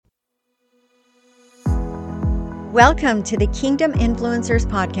Welcome to the Kingdom Influencers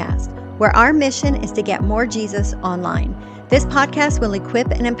Podcast, where our mission is to get more Jesus online. This podcast will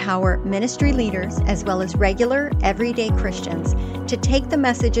equip and empower ministry leaders as well as regular, everyday Christians to take the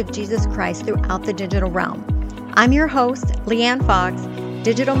message of Jesus Christ throughout the digital realm. I'm your host, Leanne Fox,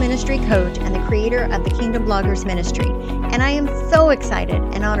 digital ministry coach and the creator of the Kingdom Bloggers Ministry, and I am so excited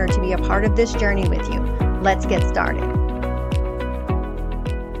and honored to be a part of this journey with you. Let's get started.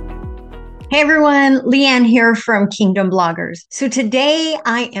 Hey everyone, Leanne here from Kingdom Bloggers. So today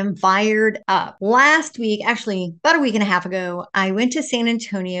I am fired up. Last week, actually about a week and a half ago, I went to San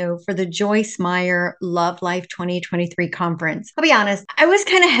Antonio for the Joyce Meyer Love Life 2023 conference. I'll be honest, I was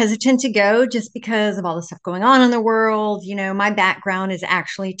kind of hesitant to go just because of all the stuff going on in the world. You know, my background is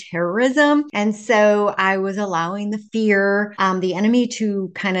actually terrorism. And so I was allowing the fear, the enemy to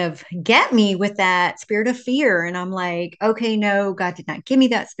kind of get me with that spirit of fear. And I'm like, okay, no, God did not give me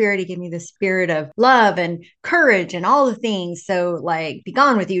that spirit. He gave me the spirit of love and courage and all the things. So like, be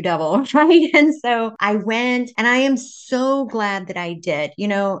gone with you, devil, right? And so I went, and I am so glad that I did. You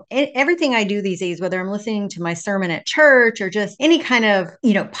know, everything I do these days, whether I'm listening to my sermon at church or just any kind of,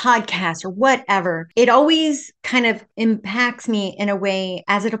 podcast or whatever, it always kind of impacts me in a way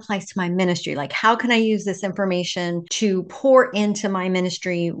as it applies to my ministry. Like, how can I use this information to pour into my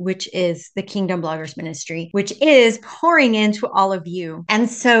ministry, which is the Kingdom Bloggers Ministry, which is pouring into all of you. And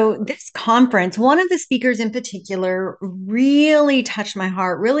so this conference, one of the speakers in particular really touched my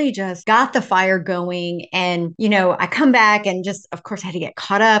heart, really just got the fire going. And, I come back and just, of course, I had to get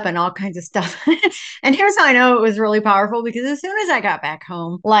caught up and all kinds of stuff. And here's how I know it was really powerful, because as soon as I got back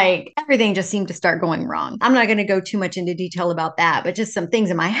home, like everything just seemed to start going wrong. I'm not going to go too much into detail about that, but just some things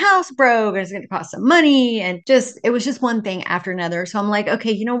in my house broke. It was going to cost some money. And it was just one thing after another. So I'm like,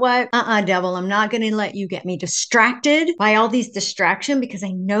 okay, you know what? Devil, I'm not going to let you get me distracted by all these distractions, because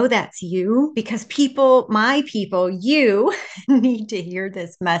I know that's you, because my people, you need to hear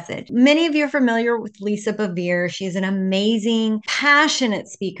this message. Many of you are familiar with Lisa Bevere. She's an amazing, passionate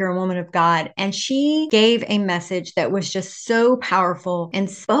speaker and woman of God. And she gave a message that was just so powerful and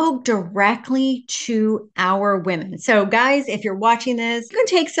spoke directly to our women. So guys, if you're watching this, you can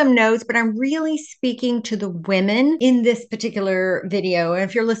take some notes, but I'm really speaking to the women in this particular video. And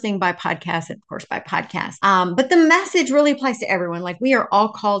if you're listening by podcast, of course, by podcast. But the message really applies to everyone. Like, we are all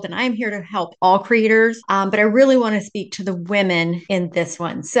called, and I'm here to help all creators. But I really want to speak to the women in this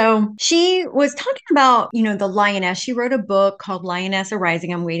one. So she was talking about, the lioness. She wrote a book called Lioness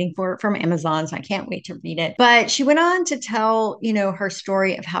Arising. I'm waiting for it from Amazon, so I can't wait to read it. But she went on to tell, her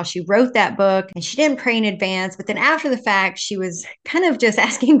story of how she wrote that book, and she didn't pray in advance. But then after the fact, she was kind of just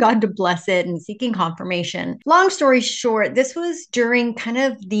asking God to bless it and seeking confirmation. Long story short, this was during kind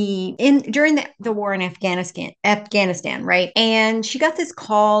of during the war in Afghanistan, right? And she got this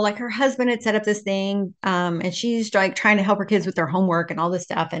call, like her husband had set up this thing, and she's like trying to help her kids with their homework and all this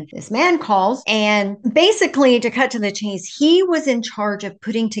stuff. And this man calls, and basically, to cut to the chase, he was in charge of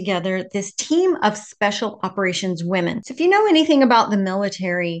putting together this team of special operations women. So if you know anything about the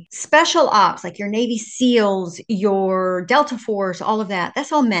military, special ops, like your Navy SEALs, your Delta Force, all of that,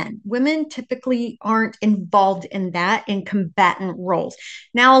 that's all men. Women typically aren't involved in that, in combatant roles.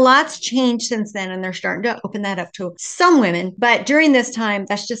 Now, a lot's changed since then, and they're starting to open that up to some women. But during this time,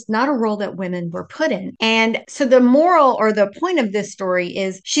 that's just not a role that women were put in. And so the moral, or the point of this story,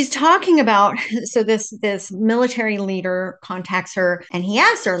 is she's talking about, so this military leader contacts her, and he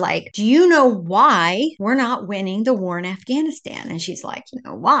asks her, like, do you know why we're not winning the war in Afghanistan? And she's like,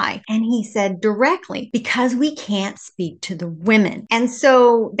 why? And he said directly, because we can't speak to the women. And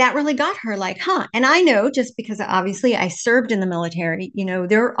so that really got her like, huh. And I know, just because obviously I served in the military,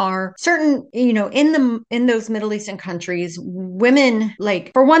 there are certain, in those Middle Eastern countries, women,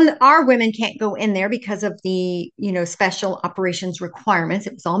 like, for one, our women can't go in there because of the, special operations requirements.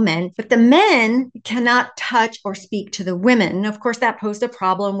 It was all men, but the men cannot touch or speak to the women. And of course, that posed a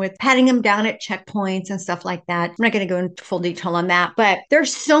problem with patting them down at checkpoints and stuff like that. I'm not going to go into full detail on that, but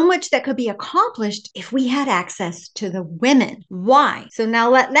there's so much that could be accomplished if we had access to the women. Why? So now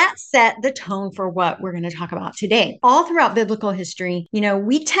let that set the tone for what we're going to talk about today. All throughout biblical history,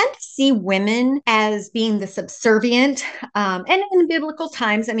 we tend to see women as being the subservient, and in biblical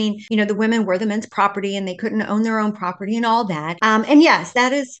times, the women were the men's property, and they couldn't own their own property and all that. And yes,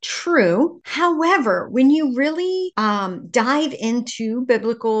 that is true. However, when you really dive into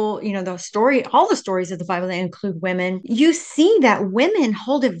biblical, all the stories of the Bible that include women, you see that women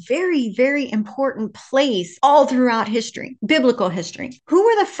hold a very, very important place all throughout history, biblical history. Who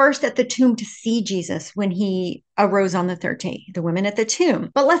were the first at the tomb to see Jesus when he arose on the third day, the women at the tomb.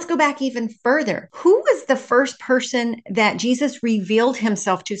 But let's go back even further. Who was the first person that Jesus revealed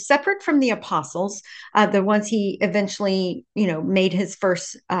himself to, separate from the apostles, the ones he eventually, made his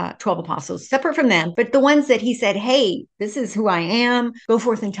first 12 apostles, separate from them, but the ones that he said, hey, this is who I am, go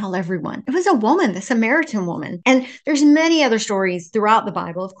forth and tell everyone. It was a woman, the Samaritan woman. And there's many other stories throughout the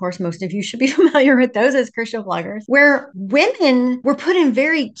Bible. Of course, most of you should be familiar with those as Christian bloggers, where women were put in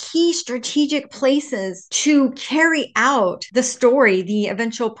very key strategic places to carry out the story, the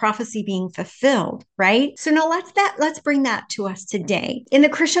eventual prophecy being fulfilled, right? So now let's bring that to us today in the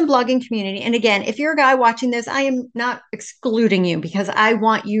Christian blogging community. And again, if you're a guy watching this, I am not excluding you because I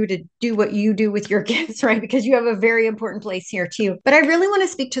want you to do what you do with your gifts, right? Because you have a very important place here too. But I really want to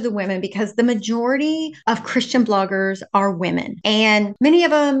speak to the women because the majority of Christian bloggers are women, and many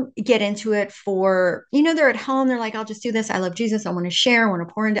of them get into it for, they're at home, they're like, I'll just do this. I love Jesus. I want to share, I want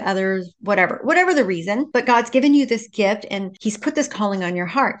to pour into others, whatever the reason. But God's given you this gift and he's put this calling on your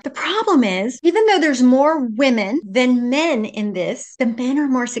heart. The problem is, even though there's more women than men in this, the men are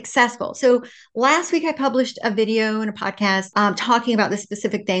more successful. So last week I published a video and a podcast talking about this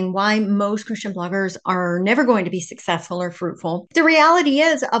specific thing, why most Christian bloggers are never going to be successful or fruitful. The reality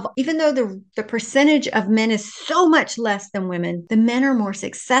is, even though the percentage of men is so much less than women, the men are more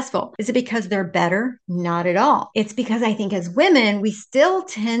successful. Is it because they're better? Not at all. It's because I think as women, we still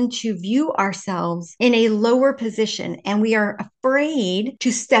tend to view ourselves in a lower position, and we are afraid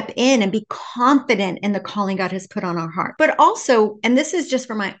to step in and be confident in the calling God has put on our heart. But also, and this is just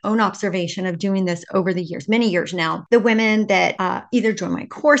from my own observation of doing this over the years, many years now, the women that either join my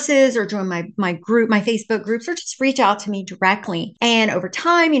courses or join my group, my Facebook groups, or just reach out to me directly. And over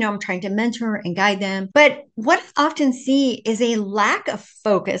time, I'm trying to mentor and guide them. But what I often see is a lack of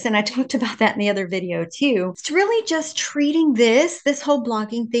focus. And I talked about that in the other video too. It's really just treating this whole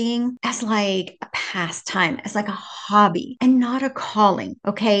blogging thing as like a pastime, as like a hobby and not a calling.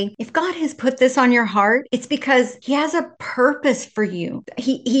 Okay. If God has put this on your heart, it's because he has a purpose for you.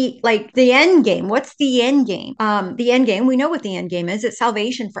 He like the end game. What's the end game? The end game, we know what the end game is. It's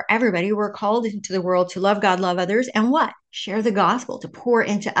salvation for everybody. We're called into the world to love God, love others, and what? Share the gospel, to pour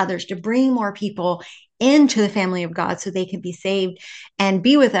into others, to bring more people into the family of God so they can be saved and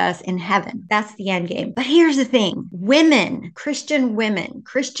be with us in heaven. That's the end game. But here's the thing. Women, Christian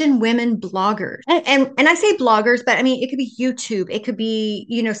women bloggers. And I say bloggers, but I mean, it could be YouTube. It could be,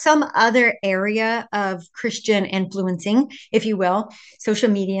 some other area of Christian influencing, if you will, social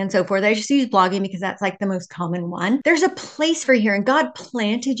media and so forth. I just use blogging because that's like the most common one. There's a place for you here, and God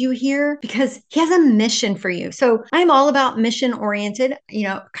planted you here because he has a mission for you. So I'm all about mission oriented,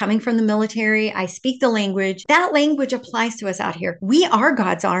 coming from the military. I speak the language. That language applies to us out here. We are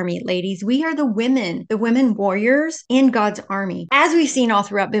God's army, ladies. We are the women warriors in God's army. As we've seen all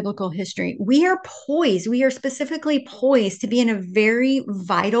throughout biblical history, we are poised. We are specifically poised to be in a very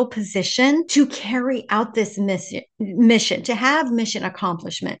vital position to carry out this mission, to have mission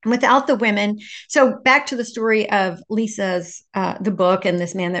accomplishment. And without the women, so back to the story of Lisa's, the book, and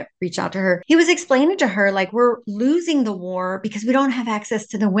this man that reached out to her, he was explaining to her, like, we're losing the war because we don't have access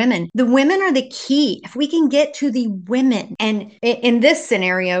to the women. The women are the key. If we can get to the women, and in this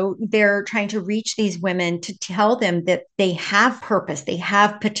scenario, they're trying to reach these women to tell them that they have purpose, they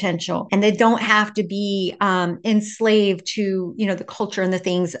have potential, and they don't have to be enslaved to, the culture and the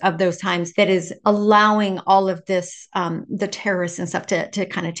things of those times that is allowing all of this, the terrorists and stuff to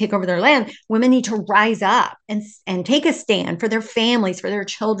kind of take over their land. Women need to rise up and take a stand for their families, for their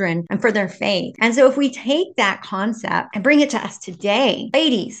children, and for their faith. And so if we take that concept and bring it to us today,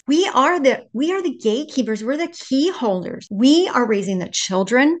 ladies, we are the gatekeepers. We're the key holders. We are raising the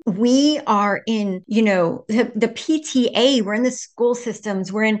children. We are in, the PTA. We're in the school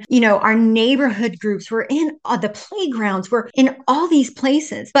systems. We're in, our neighborhood groups. We're in the playgrounds. We're in all these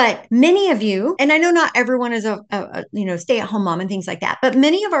places. But many of you, and I know not everyone is a stay-at-home mom and things like that, but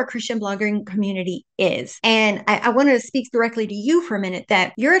many of our Christian blogging community is. And I want to speak directly to you for a minute,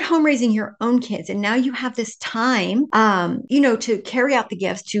 that you're at home raising your own kids, and now you have this time, to carry out the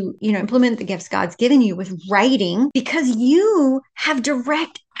gifts, to, implement the gifts God's given you with writing, because you have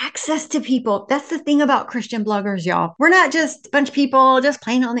direct access to people. That's the thing about Christian bloggers, y'all. We're not just a bunch of people just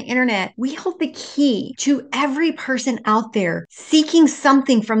playing on the internet. We hold the key to every person out there seeking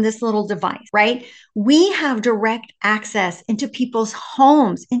something from this little device, right? we have direct access into people's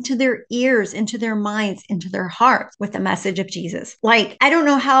homes, into their ears, into their minds, into their hearts with the message of Jesus. Like, I don't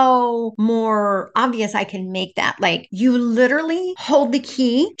know how more obvious I can make that. Like, you literally hold the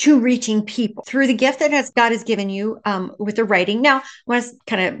key to reaching people through the gift that God has given you with the writing. Now, I want to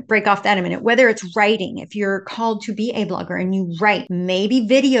kind of break off that a minute. Whether it's writing, if you're called to be a blogger and you write, maybe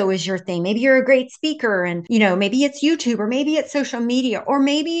video is your thing. Maybe you're a great speaker and, maybe it's YouTube or maybe it's social media or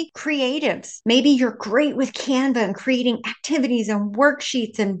maybe creatives. Maybe you're great with Canva and creating activities and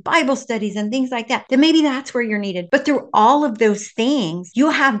worksheets and Bible studies and things like that. Then maybe that's where you're needed. But through all of those things, you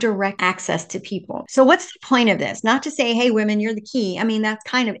have direct access to people. So what's the point of this? Not to say, hey, women, you're the key. I mean, that's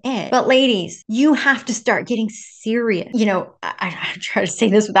kind of it. But ladies, you have to start getting serious. I try to say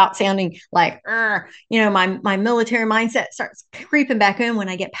this without sounding like, my military mindset starts creeping back in when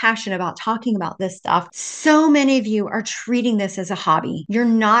I get passionate about talking about this stuff. So many of you are treating this as a hobby. You're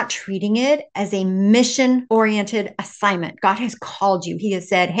not treating it as a mission-oriented assignment. God has called you. He has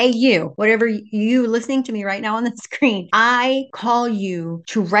said, hey, you, whatever you listening to me right now on the screen, I call you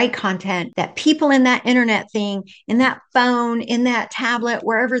to write content that people in that internet thing, in that phone, in that tablet,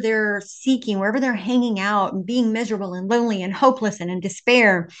 wherever they're seeking, wherever they're hanging out and being miserable and lonely and hopeless and in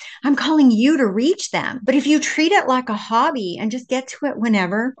despair, I'm calling you to reach them. But if you treat it like a hobby and just get to it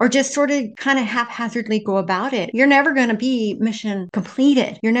whenever, or just sort of kind of haphazardly go about it, you're never going to be mission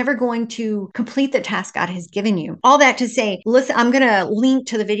completed. You're never going to complete the task God has given you. All that to say, listen, I'm going to link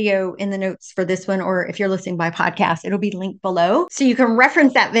to the video in the notes for this one, or if you're listening by podcast, it'll be linked below. So you can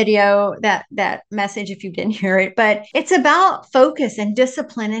reference that video, that message if you didn't hear it. But it's about focus and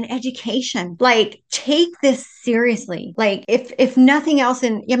discipline and education. Like, take this seriously. Like, if nothing else,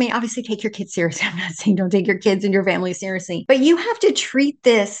 and I mean, obviously take your kids seriously. I'm not saying don't take your kids and your family seriously, but you have to treat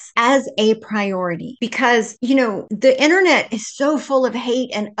this as a priority because, the internet is so full of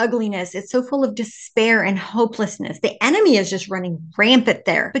hate and ugliness. It's so full of despair and hopelessness. The enemy is just running rampant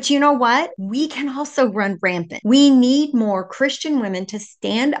there. But you know what? We can also run rampant. We need more Christian women to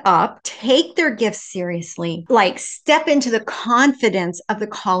stand up, take their gifts seriously, like step into the confidence of the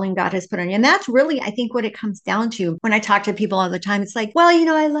calling God has put on you. And that's really, I think, what it comes down to when I talk to people all the time. It's like, well,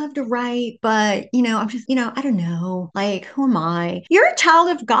 I love to write, but, I'm just, I don't know, like, who am I? You're a child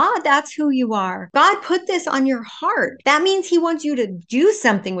of God. That's who you are. God put this on your heart. That means he wants you to do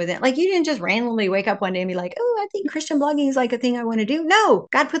something with it. Like, you didn't just randomly wake up one day and be like, oh, I think Christian blogging is like a thing I want to do. No,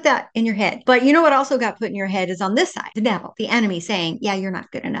 God put that in your head. But you know what also got put in your head is on this side, the devil, the enemy saying, yeah, you're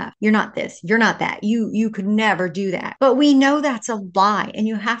not good enough. You're not this. You're not that. You could never do that. But we know that's a lie. And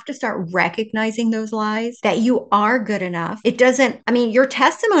you have to start recognizing those lies, that you are good enough. It doesn't, your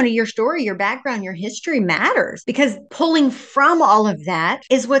testimony, your story, your background, your history matters, because pulling from all of that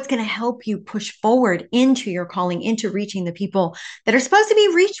is what's going to help you push forward into your calling, into reaching the people that are supposed to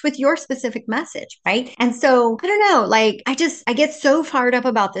be reached with your specific message, right? And so I don't know, like, I get so fired up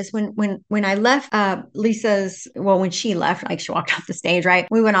about this. When I left when she left, like, she walked off the stage, right?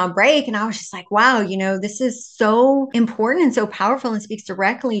 We went on break and I was just like, wow, this is so important and so powerful and speaks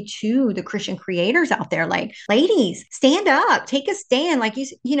directly to the Christian creators out there. Like, ladies, stand up, take a stand. Like,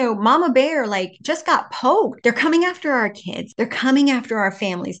 Mama Bear, like, just got poked. They're coming after our kids. They're coming after our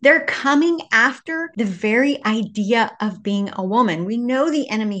families. They're coming after the very idea of being a woman. We know the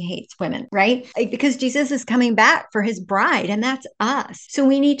enemy hates women, right? Like, because Jesus is coming back for his bride, and that's us. So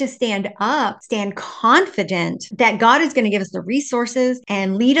we need to stand up, stand confident that God is going to give us the resources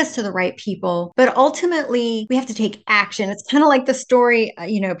and lead us to the right people. But ultimately, we have to take action. It's kind of like the story,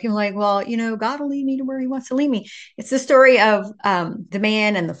 people are like, well, God will lead me to where he wants to lead me. It's the story of the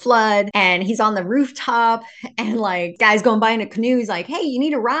man and the flood, and he's on the rooftop, and like, guy's going by in a canoe. He's like, hey, you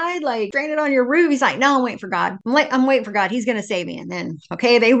need a ride? Like, stranded on your roof. He's like, no, I'm waiting for God. I'm waiting for God. He's going to save me. And then,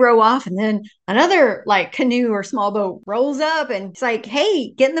 okay, they row off, and then another like canoe or small boat rolls up, and it's like,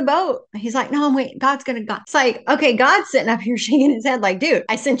 hey, get in the boat. He's like, no, I'm waiting. God's going to go. It's like, okay, God's sitting up here shaking his head like, dude,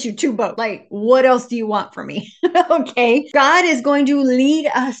 I sent you 2 boats. Like, what else do you want from me? Okay. God is going to lead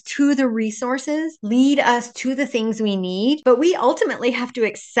us to the resources, lead us to the things we need, but we ultimately have to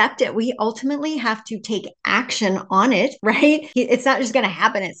accept it. We ultimately have to take action on it, right? It's not just going to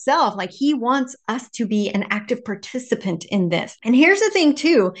happen itself. Like, he wants us to be an active participant in this. And here's the thing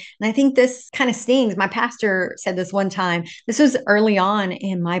too, and I think this kind of stings. My pastor said this one time. This was early on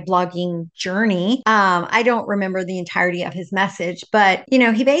in my blogging journey. I don't remember the entirety of his message, but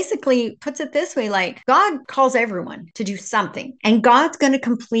he basically puts it this way: like, God calls everyone to do something, and God's going to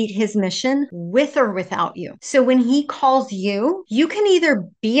complete his mission with or without you. So when he calls you, you can either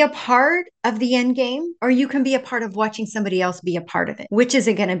be a part of the end game, or you can be a part of watching somebody else be a part of it. Which is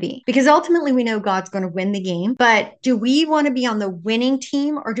it going to be? Because ultimately we know God's going to win the game, but do we want to be on the winning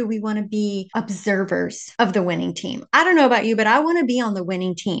team, or do we want to to be observers of the winning team. I don't know about you, but I want to be on the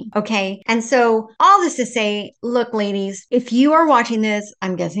winning team. Okay. And so all this to say, look, ladies, if you are watching this,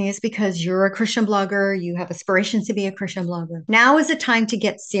 I'm guessing it's because you're a Christian blogger, you have aspirations to be a Christian blogger. Now is the time to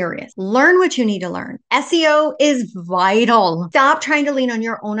get serious. Learn what you need to learn. SEO is vital. Stop trying to lean on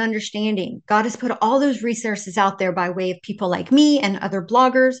your own understanding. God has put all those resources out there by way of people like me and other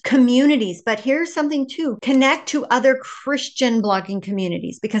bloggers, communities. But here's something too, connect to other Christian blogging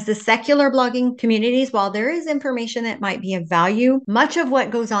communities, because the secular blogging communities, while there is information that might be of value, much of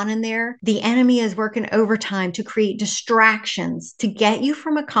what goes on in there, the enemy is working overtime to create distractions to get you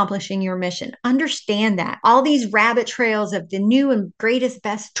from accomplishing your mission. Understand that. All these rabbit trails of the new and greatest,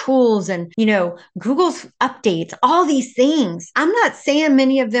 best tools and, Google's updates, all these things. I'm not saying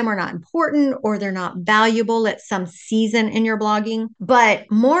many of them are not important or they're not valuable at some season in your blogging, but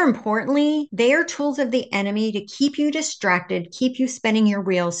more importantly, they are tools of the enemy to keep you distracted, keep you spinning your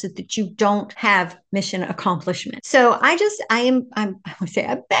wheels so that you don't have mission accomplishment. So I would say,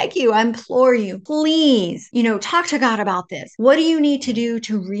 I beg you, I implore you, please, talk to God about this. What do you need to do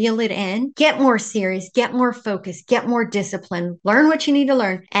to reel it in? Get more serious, get more focused, get more discipline, learn what you need to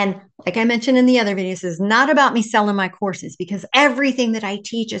learn. And like I mentioned in the other videos, is not about me selling my courses, because everything that I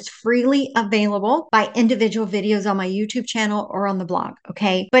teach is freely available by individual videos on my YouTube channel or on the blog.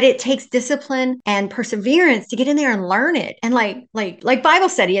 Okay. But it takes discipline and perseverance to get in there and learn it. And like Bible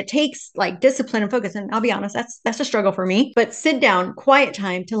study, it takes like discipline and focus. And I'll be honest, that's a struggle for me, but sit down, quiet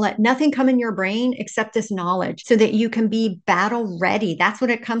time to let nothing come in your brain except this knowledge so that you can be battle ready. That's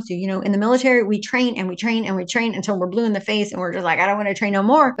what it comes to. In the military, we train and we train and we train until we're blue in the face and we're just like, I don't want to train no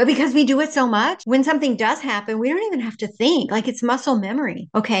more. But because we do it so much, when something does happen, we don't even have to think. Like, it's muscle memory.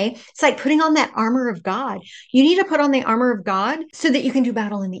 Okay. It's like putting on that armor of God. You need to put on the armor of God so that you can do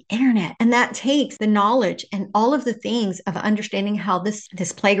battle in the internet. And that takes the knowledge and all of the things of understanding how this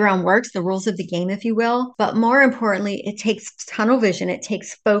playground works, the rules of the game, if you will. But more importantly, it takes tunnel vision. It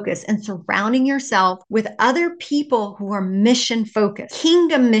takes focus and surrounding yourself with other people who are mission focused,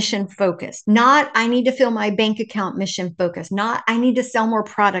 kingdom mission focused, not I need to fill my bank account mission focused, not I need to sell more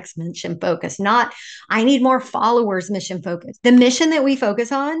products mission focused, not I need more followers mission focused. The mission that we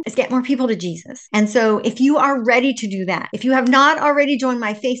focus on is get more people to Jesus. And so if you are ready to do that, if you have not already joined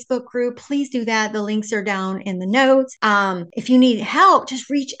my Facebook group, please do that. The links are down in the notes. If you need help, just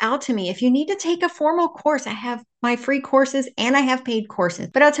reach out to me. If you need to take a formal course, I have my free courses and I have paid courses.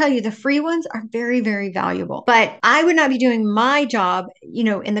 But I'll tell you, the free ones are very, very valuable. But I would not be doing my job,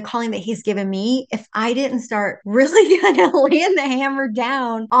 in the calling that he's given me if I didn't start really kind of laying the hammer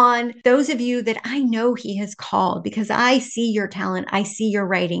down on those of you that I know he has called, because I see your talent. I see your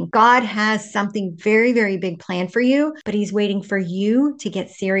writing. God has something very, very big planned for you, but he's waiting for you to get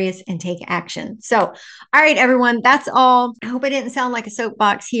serious and take action. So, all right, everyone, that's all. I hope I didn't sound like a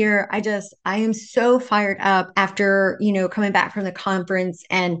soapbox here. I am so fired up after, coming back from the conference,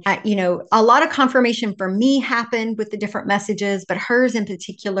 and, a lot of confirmation for me happened with the different messages, but hers in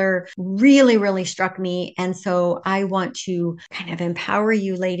particular really, really struck me. And so I want to kind of empower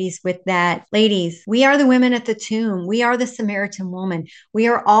you ladies with that. Ladies, we are the women at the tomb. We are the Samaritan woman. We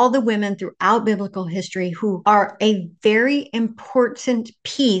are all the women throughout biblical history who are a very important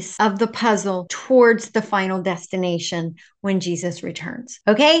piece of the puzzle towards the final destination when Jesus returns.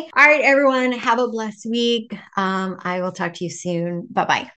 Okay. All right, everyone, have a blessed week. I will talk to you soon. Bye-bye.